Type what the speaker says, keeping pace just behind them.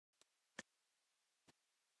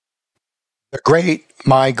The Great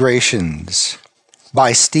Migrations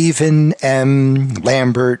by Stephen M.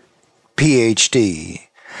 Lambert, Ph.D.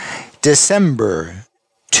 December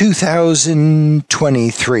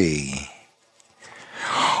 2023.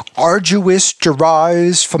 Arduous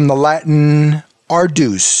derives from the Latin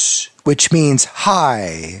ardus, which means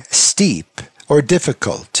high, steep, or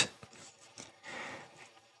difficult.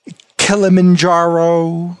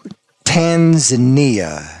 Kilimanjaro,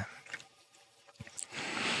 Tanzania.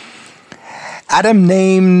 Adam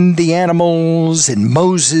named the animals and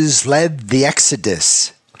Moses led the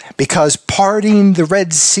Exodus because parting the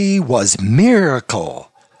Red Sea was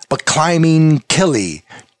miracle, but climbing Kili,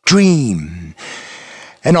 dream,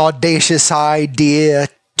 an audacious idea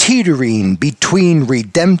teetering between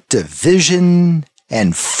redemptive vision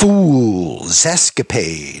and fool's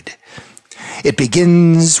escapade. It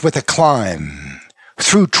begins with a climb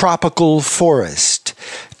through tropical forest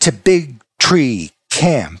to Big Tree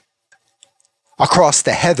Camp, across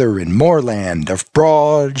the heather and moorland of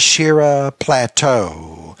Broad Shira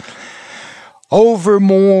Plateau, over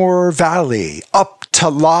Moore Valley, up to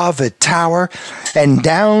Lava Tower, and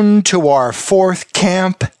down to our fourth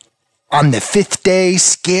camp on the fifth day,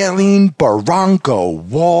 scaling Barranco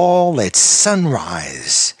Wall at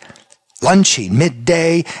sunrise, lunching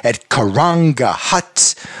midday at Karanga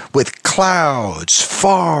Huts with clouds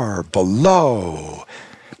far below,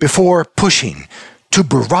 before pushing to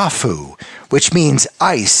Burafu, which means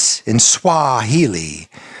ice in Swahili,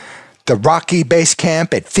 the rocky base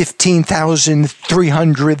camp at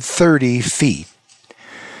 15,330 feet.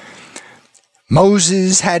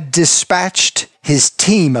 Moses had dispatched his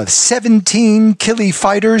team of 17 Kili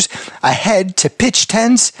fighters ahead to pitch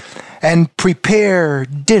tents and prepare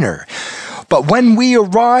dinner. But when we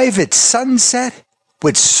arrive at sunset,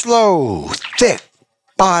 with slow, thick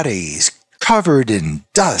bodies covered in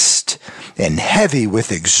dust and heavy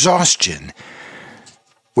with exhaustion,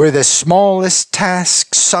 where the smallest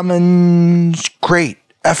task summons great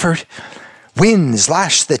effort, winds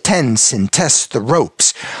lash the tents and test the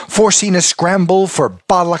ropes, forcing a scramble for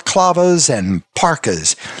balaclavas and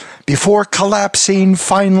parkas before collapsing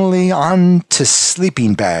finally onto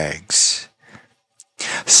sleeping bags.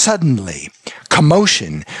 Suddenly,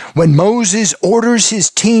 commotion when Moses orders his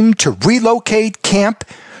team to relocate camp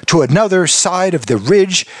to another side of the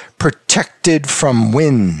ridge protected from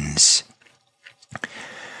winds.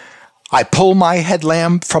 I pull my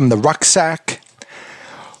headlamp from the rucksack,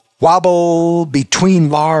 wobble between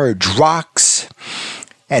large rocks,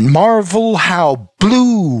 and marvel how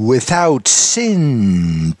blue without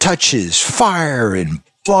sin touches fire and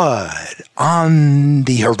blood on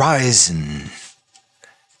the horizon.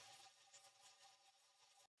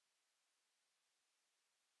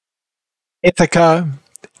 Ithaca,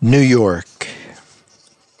 New York.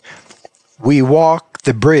 We walk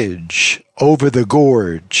the bridge over the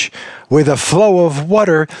gorge, where the flow of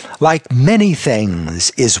water, like many things,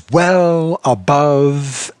 is well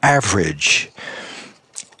above average.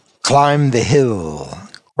 Climb the hill,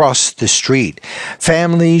 cross the street,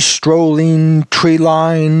 families strolling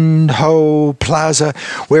tree-lined Ho Plaza,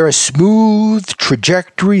 where a smooth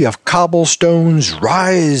trajectory of cobblestones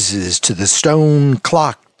rises to the stone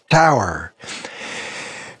clock tower.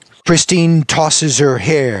 Christine tosses her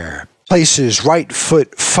hair, places right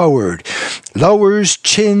foot forward, lowers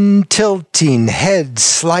chin, tilting head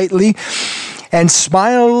slightly, and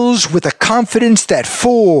smiles with a confidence that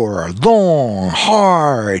 4 long,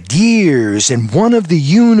 hard years in one of the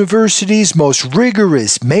university's most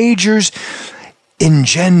rigorous majors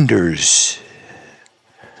engenders.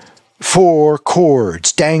 4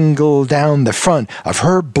 cords dangle down the front of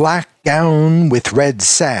her black gown with red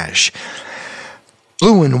sash,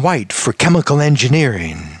 blue and white for chemical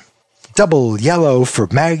engineering, double yellow for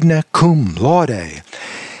magna cum laude,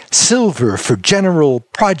 silver for general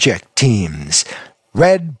project teams,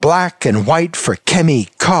 red, black, and white for chemi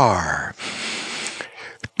car.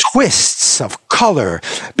 Twists of color,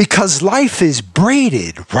 because life is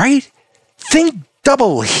braided, right? Think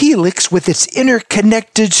double helix with its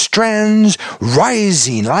interconnected strands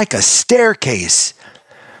rising like a staircase.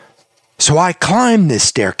 So I climb this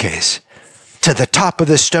staircase to the top of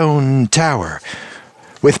the stone tower,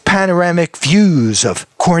 with panoramic views of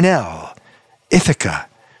Cornell, Ithaca,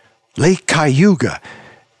 Lake Cayuga,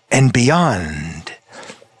 and beyond.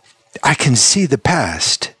 I can see the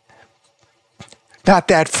past. Not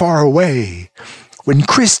that far away, when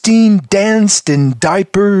Christine danced in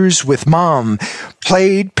diapers with Mom,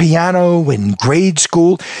 played piano in grade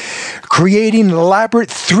school, creating an elaborate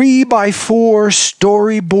 3x4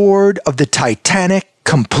 storyboard of the Titanic,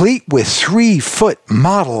 complete with 3-foot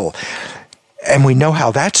model. And we know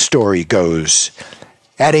how that story goes.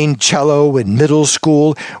 adding cello in middle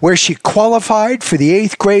school, where she qualified for the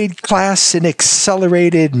 8th grade class in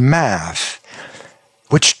accelerated math,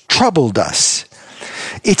 which troubled us.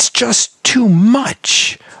 It's just too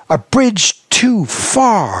much, a bridge too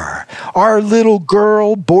far. Our little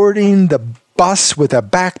girl boarding the bus with a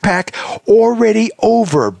backpack already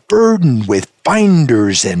overburdened with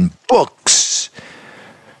binders and books.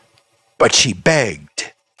 But she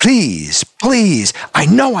begged, "Please, please, I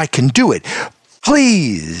know I can do it.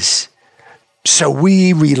 Please." So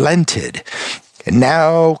we relented. And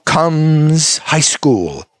now comes high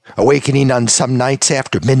school. Awakening on some nights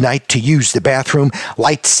after midnight to use the bathroom,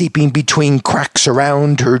 light seeping between cracks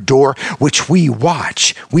around her door, which we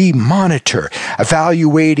watch, we monitor,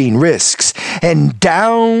 evaluating risks, and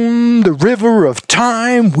down the river of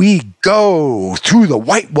time we go, through the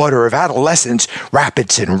whitewater of adolescence,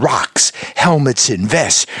 rapids and rocks, helmets and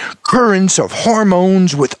vests, currents of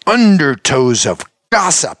hormones with undertows of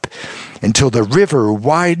gossip, until the river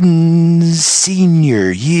widens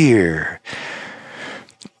senior year.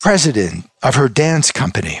 President of her dance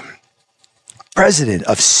company, president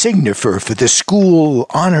of Signifer for the School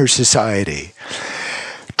Honor Society,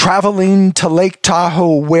 traveling to Lake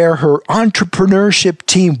Tahoe where her entrepreneurship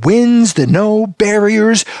team wins the No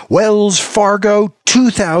Barriers Wells Fargo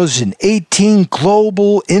 2018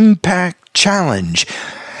 Global Impact Challenge,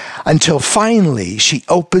 until finally she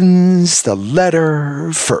opens the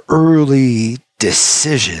letter for early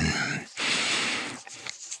decision.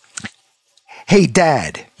 "Hey,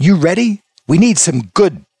 Dad, you ready? We need some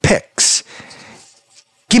good picks.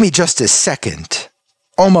 Give me just a second.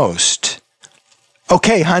 Almost.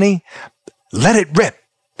 Okay, honey, let it rip."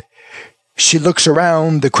 She looks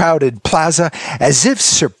around the crowded plaza as if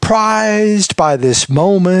surprised by this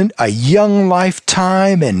moment, a young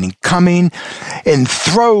lifetime in coming, and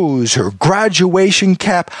throws her graduation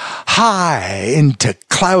cap high into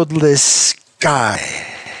cloudless sky.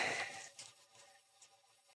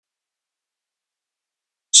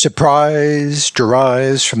 Surprise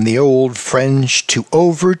derives from the old French to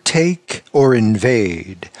overtake or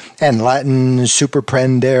invade, and Latin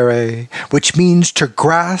superprendere, which means to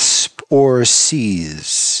grasp or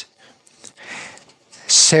seize.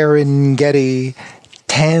 Serengeti,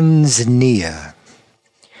 Tanzania.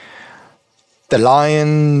 The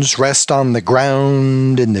lions rest on the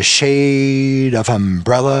ground in the shade of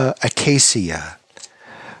umbrella acacia.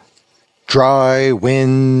 Dry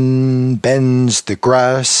wind bends the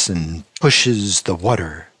grass and pushes the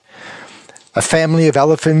water. A family of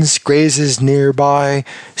elephants grazes nearby,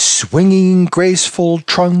 swinging graceful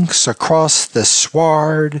trunks across the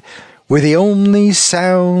sward, where the only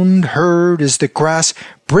sound heard is the grass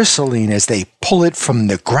bristling as they pull it from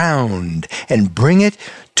the ground and bring it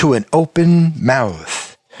to an open mouth.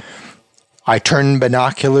 I turn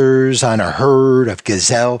binoculars on a herd of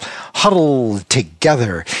gazelle huddled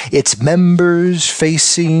together, its members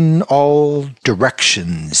facing all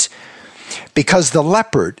directions, because the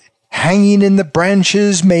leopard hanging in the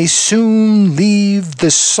branches may soon leave the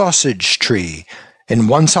sausage tree, and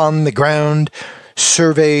once on the ground,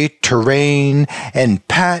 survey terrain and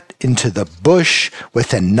pat into the bush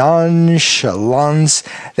with a nonchalance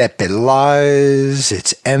that belies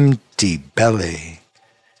its empty belly.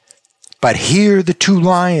 But here the two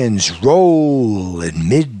lions roll in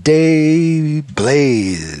midday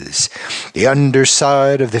blaze. The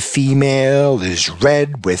underside of the female is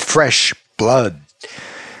red with fresh blood.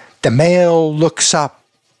 The male looks up,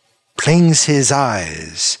 clings his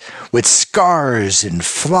eyes, with scars and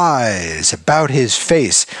flies about his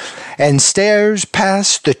face, and stares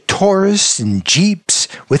past the tourists and jeeps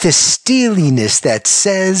with a steeliness that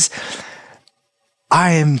says,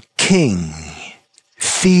 "I am king.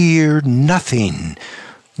 Fear nothing.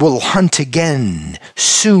 We'll hunt again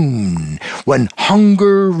soon when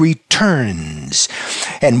hunger returns,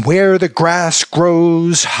 and where the grass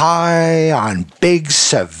grows high on big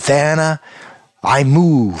savanna, I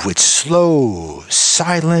move with slow,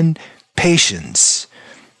 silent patience,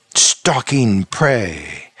 stalking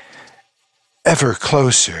prey, ever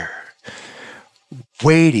closer,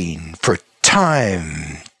 waiting for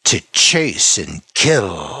time to chase and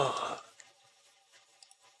kill."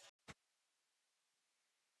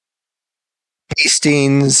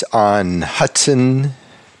 Hastings on Hudson,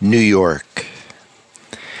 New York.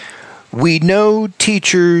 We know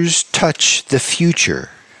teachers touch the future.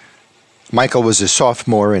 Michael was a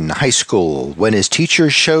sophomore in high school when his teacher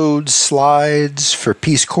showed slides for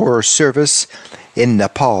Peace Corps service in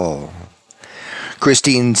Nepal.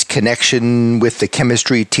 Christine's connection with the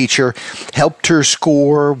chemistry teacher helped her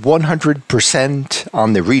score 100%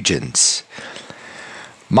 on the Regents.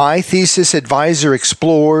 My thesis advisor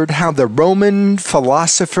explored how the Roman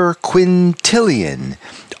philosopher Quintilian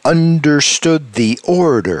understood the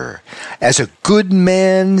orator as a good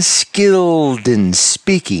man skilled in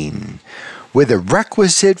speaking, where the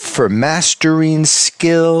requisite for mastering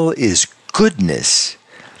skill is goodness.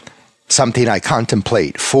 Something I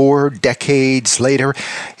contemplate 4 decades later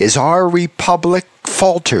as our republic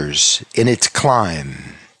falters in its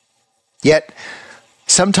climb. Yet,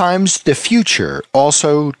 sometimes the future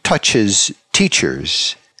also touches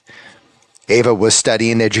teachers. Ava was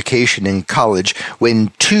studying education in college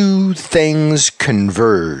when 2 things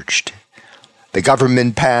converged. The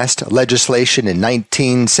government passed legislation in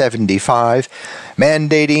 1975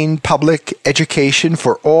 mandating public education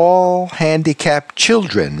for all handicapped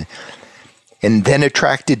children, and then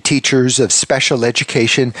attracted teachers of special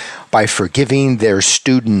education by forgiving their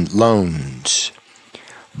student loans.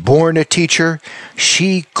 Born a teacher,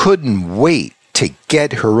 she couldn't wait to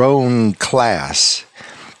get her own class.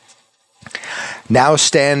 Now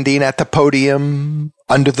standing at the podium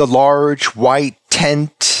under the large white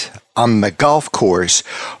tent on the golf course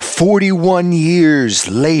 41 years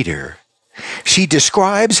later, she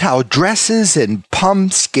describes how dresses and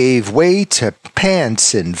pumps gave way to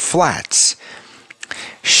pants and flats,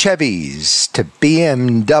 Chevys to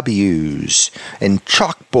BMWs, and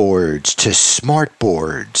chalkboards to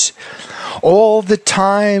smartboards, all the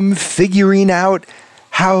time figuring out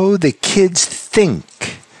how the kids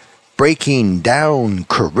think, breaking down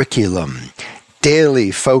curriculum,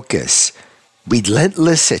 daily focus,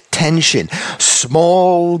 relentless attention,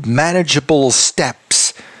 small manageable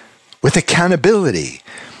steps with accountability.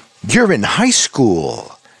 You're in high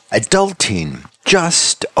school, adulting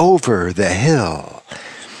just over the hill.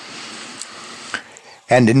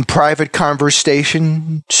 And in private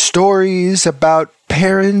conversation, stories about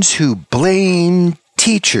parents who blame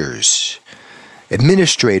teachers,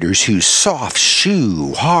 administrators who soft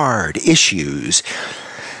shoe hard issues,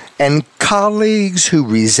 and colleagues who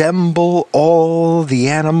resemble all the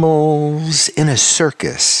animals in a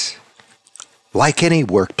circus, like any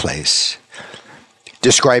workplace.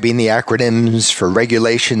 Describing the acronyms for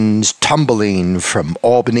regulations tumbling from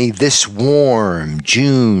Albany this warm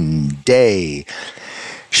June day,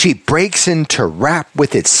 she breaks into rap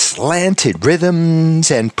with its slanted rhythms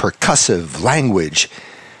and percussive language,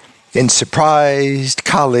 and surprised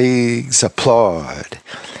colleagues applaud.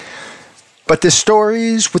 But the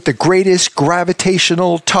stories with the greatest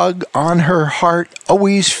gravitational tug on her heart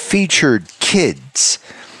always featured kids,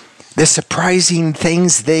 the surprising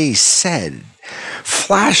things they said,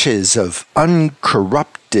 flashes of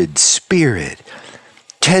uncorrupted spirit,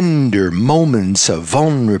 tender moments of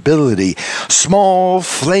vulnerability, small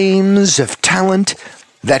flames of talent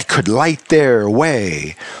that could light their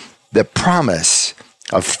way, the promise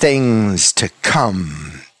of things to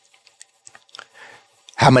come.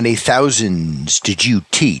 How many thousands did you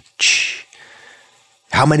teach?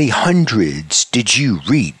 How many hundreds did you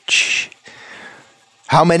reach?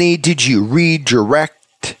 How many did you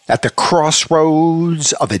redirect at the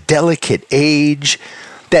crossroads of a delicate age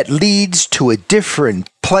that leads to a different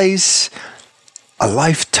place a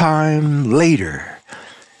lifetime later?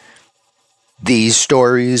 These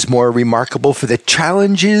stories more remarkable for the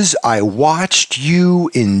challenges I watched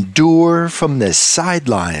you endure from the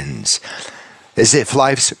sidelines, as if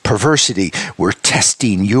life's perversity were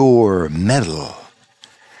testing your mettle.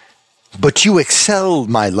 But you excelled,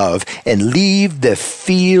 my love, and leave the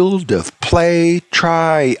field of play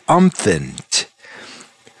triumphant.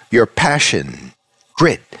 Your passion,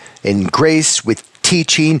 grit, and grace with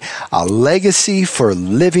teaching, a legacy for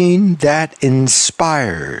living that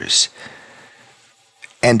inspires.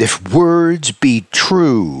 And if words be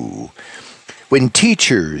true, when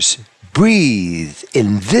teachers breathe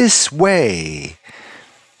in this way,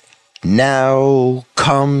 now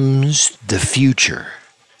comes the future.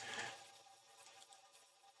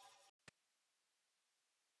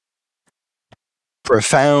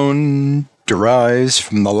 Profound derives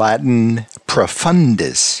from the Latin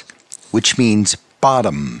profundus, which means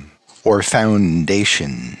bottom or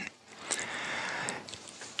foundation.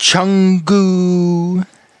 Chungu,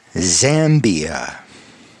 Zambia.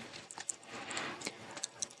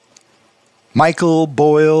 Michael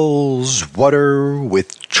boils water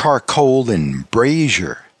with charcoal and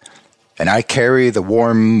brazier, and I carry the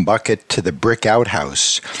warm bucket to the brick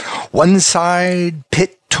outhouse. One side,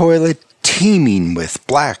 pit toilet teeming with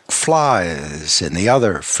black flies, and the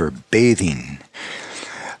other for bathing.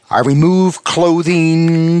 I remove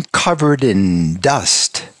clothing covered in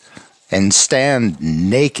dust and stand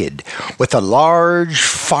naked with a large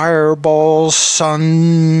fireball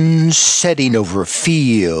sun setting over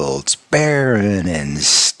fields barren and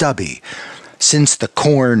stubby since the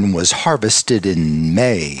corn was harvested in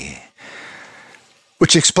May.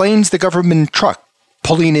 Which explains the government truck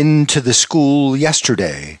pulling into the school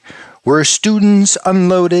yesterday, where students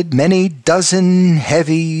unloaded many dozen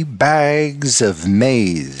heavy bags of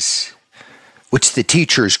maize, which the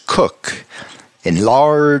teachers cook in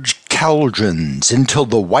large cauldrons until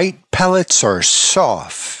the white pellets are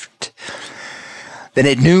soft. Then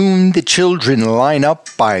at noon, the children line up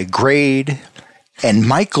by grade, and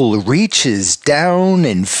Michael reaches down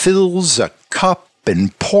and fills a cup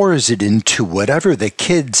and pours it into whatever the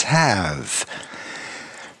kids have.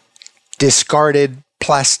 Discarded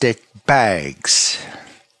plastic bags,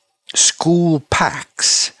 school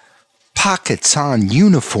packs, pockets on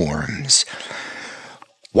uniforms.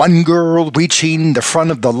 One girl reaching the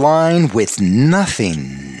front of the line with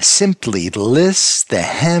nothing, simply lifts the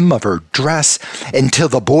hem of her dress until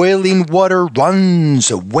the boiling water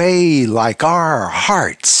runs away like our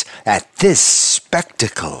hearts at this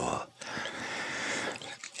spectacle.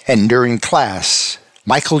 And during class,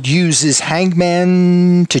 Michael uses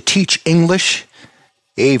Hangman to teach English.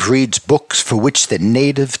 Ave reads books for which the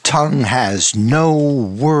native tongue has no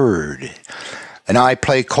word. And I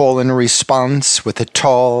play call and response with a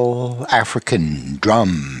tall African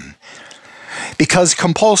drum. Because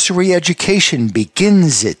compulsory education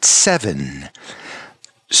begins at 7.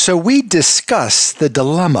 So we discuss the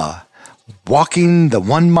dilemma, walking the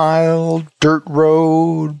 1-mile dirt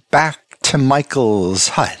road back to Michael's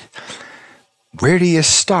hut. Where do you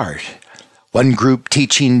start? One group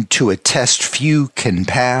teaching to a test few can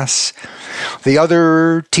pass, the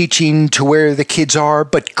other teaching to where the kids are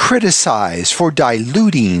but criticize for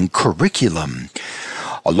diluting curriculum.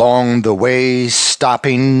 Along the way,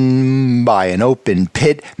 stopping by an open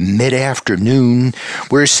pit mid-afternoon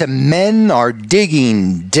where some men are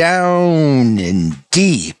digging down and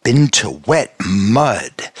deep into wet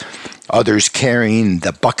mud. Others carrying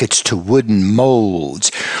the buckets to wooden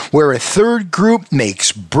molds, where a third group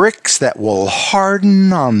makes bricks that will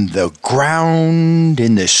harden on the ground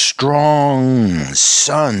in the strong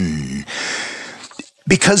sun.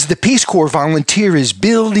 Because the Peace Corps volunteer is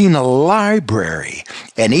building a library,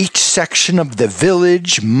 and each section of the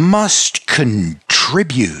village must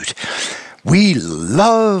contribute. We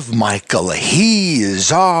love Michael. He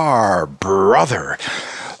is our brother.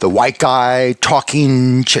 The white guy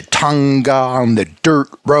talking Chitanga on the dirt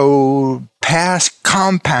road, past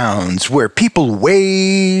compounds where people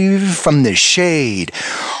wave from the shade.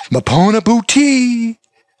 Mapona Booty,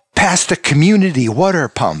 past the community water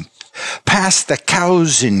pump, past the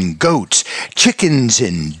cows and goats, chickens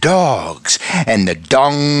and dogs, and the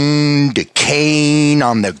dung decaying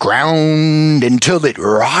on the ground until it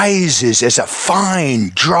rises as a fine,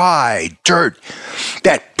 dry dirt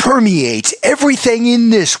that permeates everything in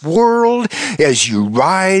this world as you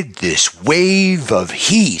ride this wave of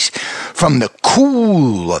heat from the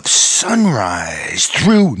cool of sunrise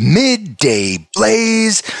through midday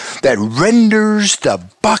blaze that renders the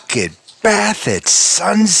bucket bath at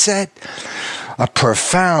sunset a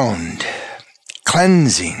profound,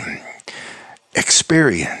 cleansing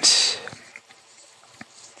experience.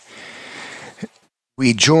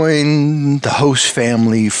 We join the host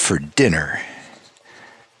family for dinner.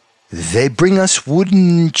 They bring us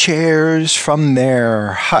wooden chairs from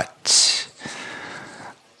their huts.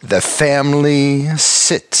 The family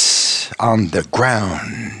sits on the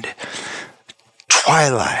ground.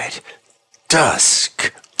 Twilight,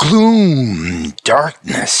 dusk, gloom,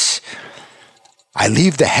 darkness. I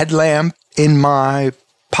leave the headlamp in my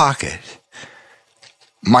pocket.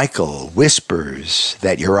 Michael whispers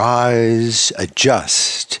that your eyes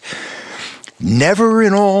adjust. Never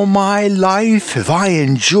in all my life have I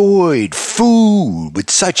enjoyed food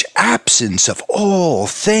with such absence of all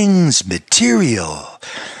things material.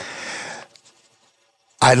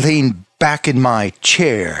 I lean back in my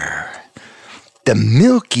chair. The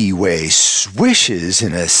Milky Way swishes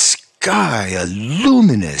in a sky of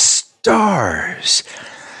luminous stars.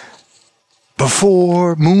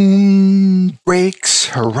 Before moon breaks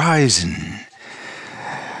horizon,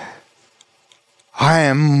 I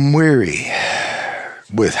am weary,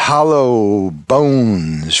 with hollow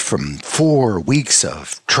bones from 4 weeks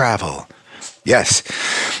of travel. Yes,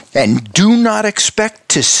 and do not expect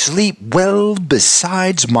to sleep well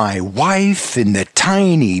besides my wife in the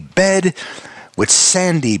tiny bed with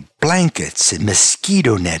sandy blankets and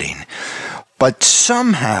mosquito netting, but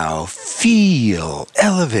somehow feel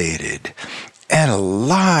elevated and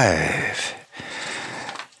alive.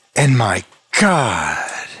 And my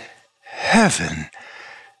God, heaven.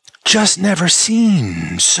 Just never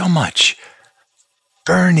seen so much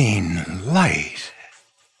burning light.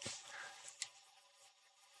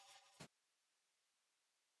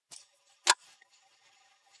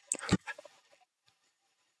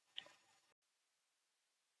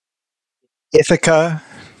 Ithaca,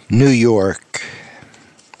 New York.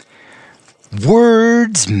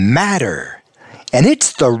 Words matter, and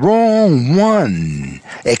it's the wrong one.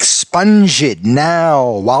 Expunge it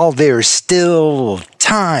now while there's still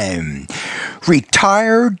time.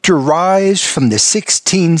 Retired derives from the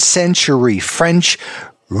 16th century French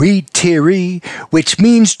retirer, which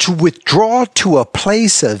means to withdraw to a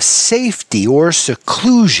place of safety or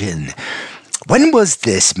seclusion. When was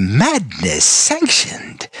this madness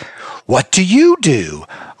sanctioned? What do you do?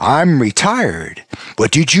 I'm retired.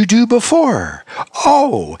 What did you do before?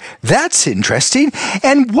 Oh, that's interesting.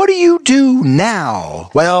 And what do you do now?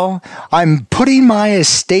 Well, I'm putting my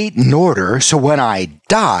estate in order so when I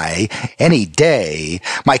die any day,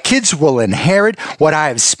 my kids will inherit what I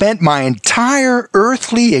have spent my entire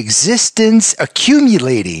earthly existence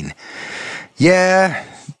accumulating. Yeah,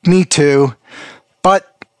 me too.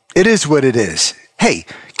 But it is what it is. Hey,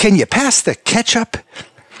 can you pass the ketchup?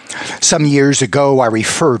 Some years ago, I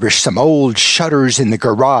refurbished some old shutters in the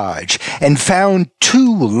garage and found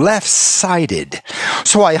two left-sided.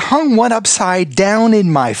 So I hung one upside down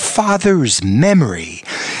in my father's memory.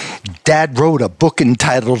 Dad wrote a book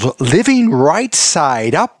entitled Living Right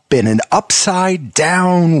Side Up in an Upside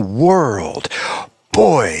Down World.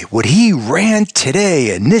 Boy, would he rant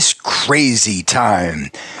today in this crazy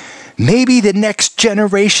time. Maybe the next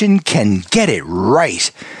generation can get it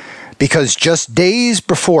right. Because just days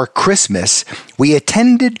before Christmas, we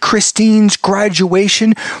attended Christine's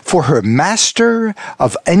graduation for her Master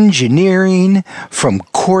of Engineering from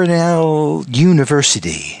Cornell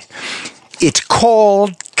University. It's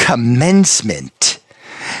called commencement.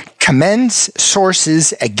 Commence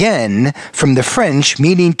sources again from the French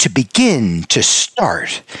meaning to begin, to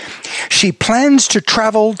start. She plans to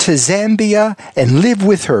travel to Zambia and live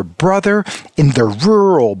with her brother in the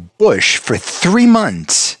rural bush for 3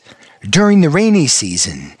 months. During the rainy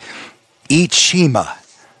season, eat shima,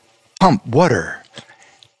 pump water,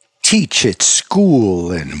 teach at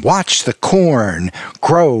school, and watch the corn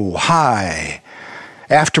grow high.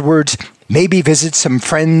 Afterwards, maybe visit some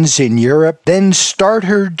friends in Europe, then start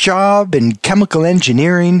her job in chemical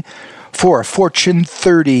engineering for a Fortune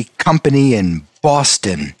 30 company in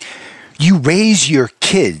Boston. You raise your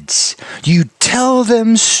kids. You tell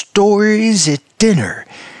them stories at dinner.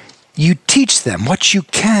 You teach them what you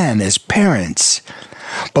can as parents,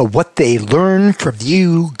 but what they learn from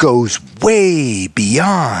you goes way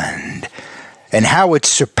beyond. And how it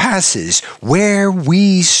surpasses where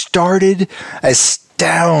we started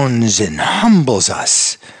astounds and humbles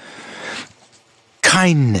us.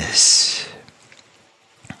 Kindness,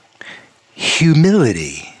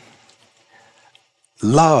 humility,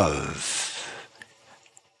 love,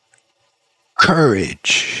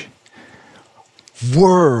 courage,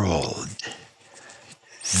 world,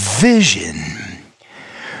 vision,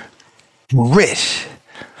 grit.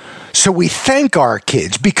 So we thank our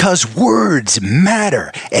kids because words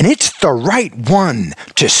matter, and it's the right one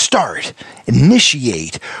to start,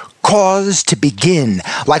 initiate, cause to begin,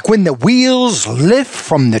 like when the wheels lift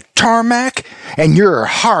from the tarmac and your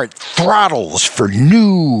heart throttles for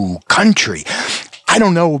new country. I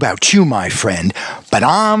don't know about you, my friend, but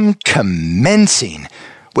I'm commencing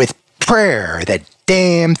with prayer that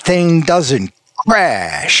damn thing doesn't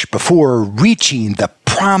crash before reaching the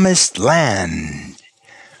promised land.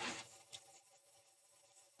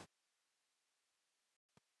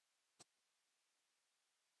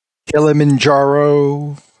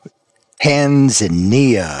 Kilimanjaro,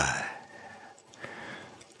 Tanzania.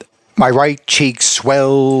 My right cheek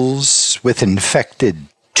swells with infected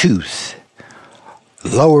tooth.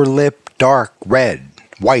 Lower lip dark red,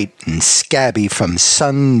 white and scabby from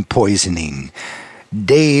sun poisoning.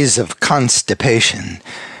 Days of constipation.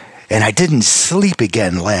 And I didn't sleep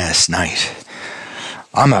again last night.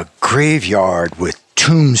 I'm a graveyard with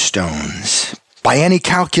tombstones. By any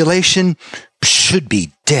calculation, should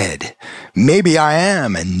be dead. Maybe I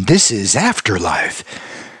am, and this is afterlife.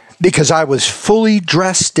 Because I was fully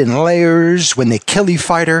dressed in layers when the Kili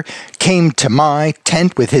fighter came to my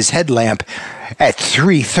tent with his headlamp at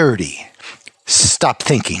 3:30. Stop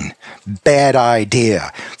thinking. Bad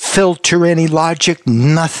idea. Filter any logic.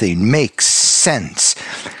 Nothing makes sense.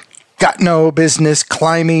 Got no business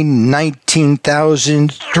climbing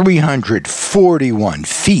 19,341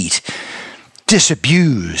 feet.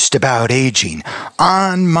 Disabused about aging.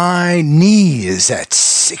 On my knees at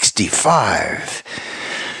 65.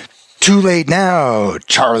 Too late now,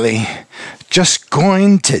 Charlie. Just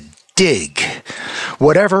going to dig.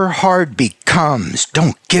 Whatever hard becomes,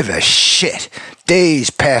 don't give a shit. Days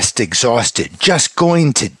past exhausted, just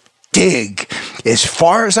going to dig. As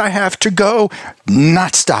far as I have to go,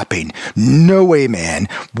 not stopping. No way, man.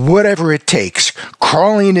 Whatever it takes.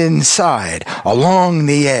 Crawling inside, along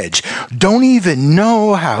the edge. Don't even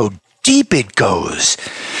know how deep it goes.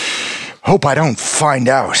 Hope I don't find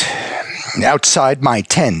out. Outside my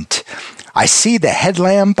tent, I see the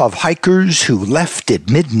headlamp of hikers who left at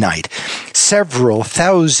midnight, several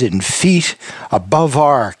thousand feet above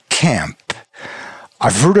our camp. A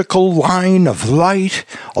vertical line of light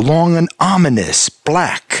along an ominous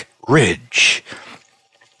black ridge.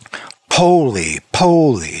 Poly,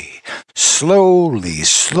 slowly,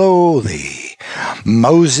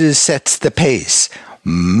 Moses sets the pace.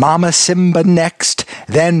 Mama Simba next,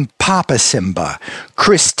 then Papa Simba,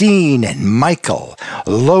 Christine and Michael,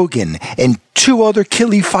 Logan, and 2 other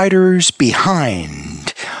Kili fighters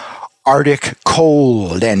behind. Arctic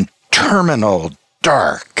cold and terminal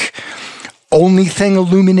dark. Only thing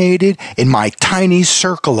illuminated in my tiny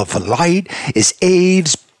circle of light is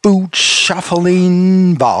Abe's boot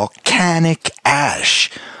shuffling volcanic ash.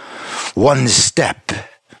 One step,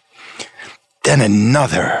 then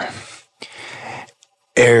another.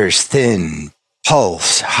 Air's thin,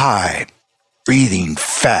 pulse high, breathing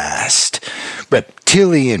fast.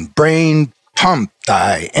 Reptilian brain pump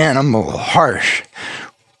thy animal heart.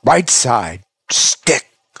 Right side, stick,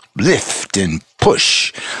 lift and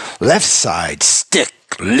push. Left side, stick,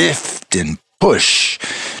 lift and push.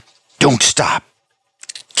 Don't stop.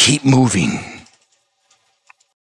 Keep moving.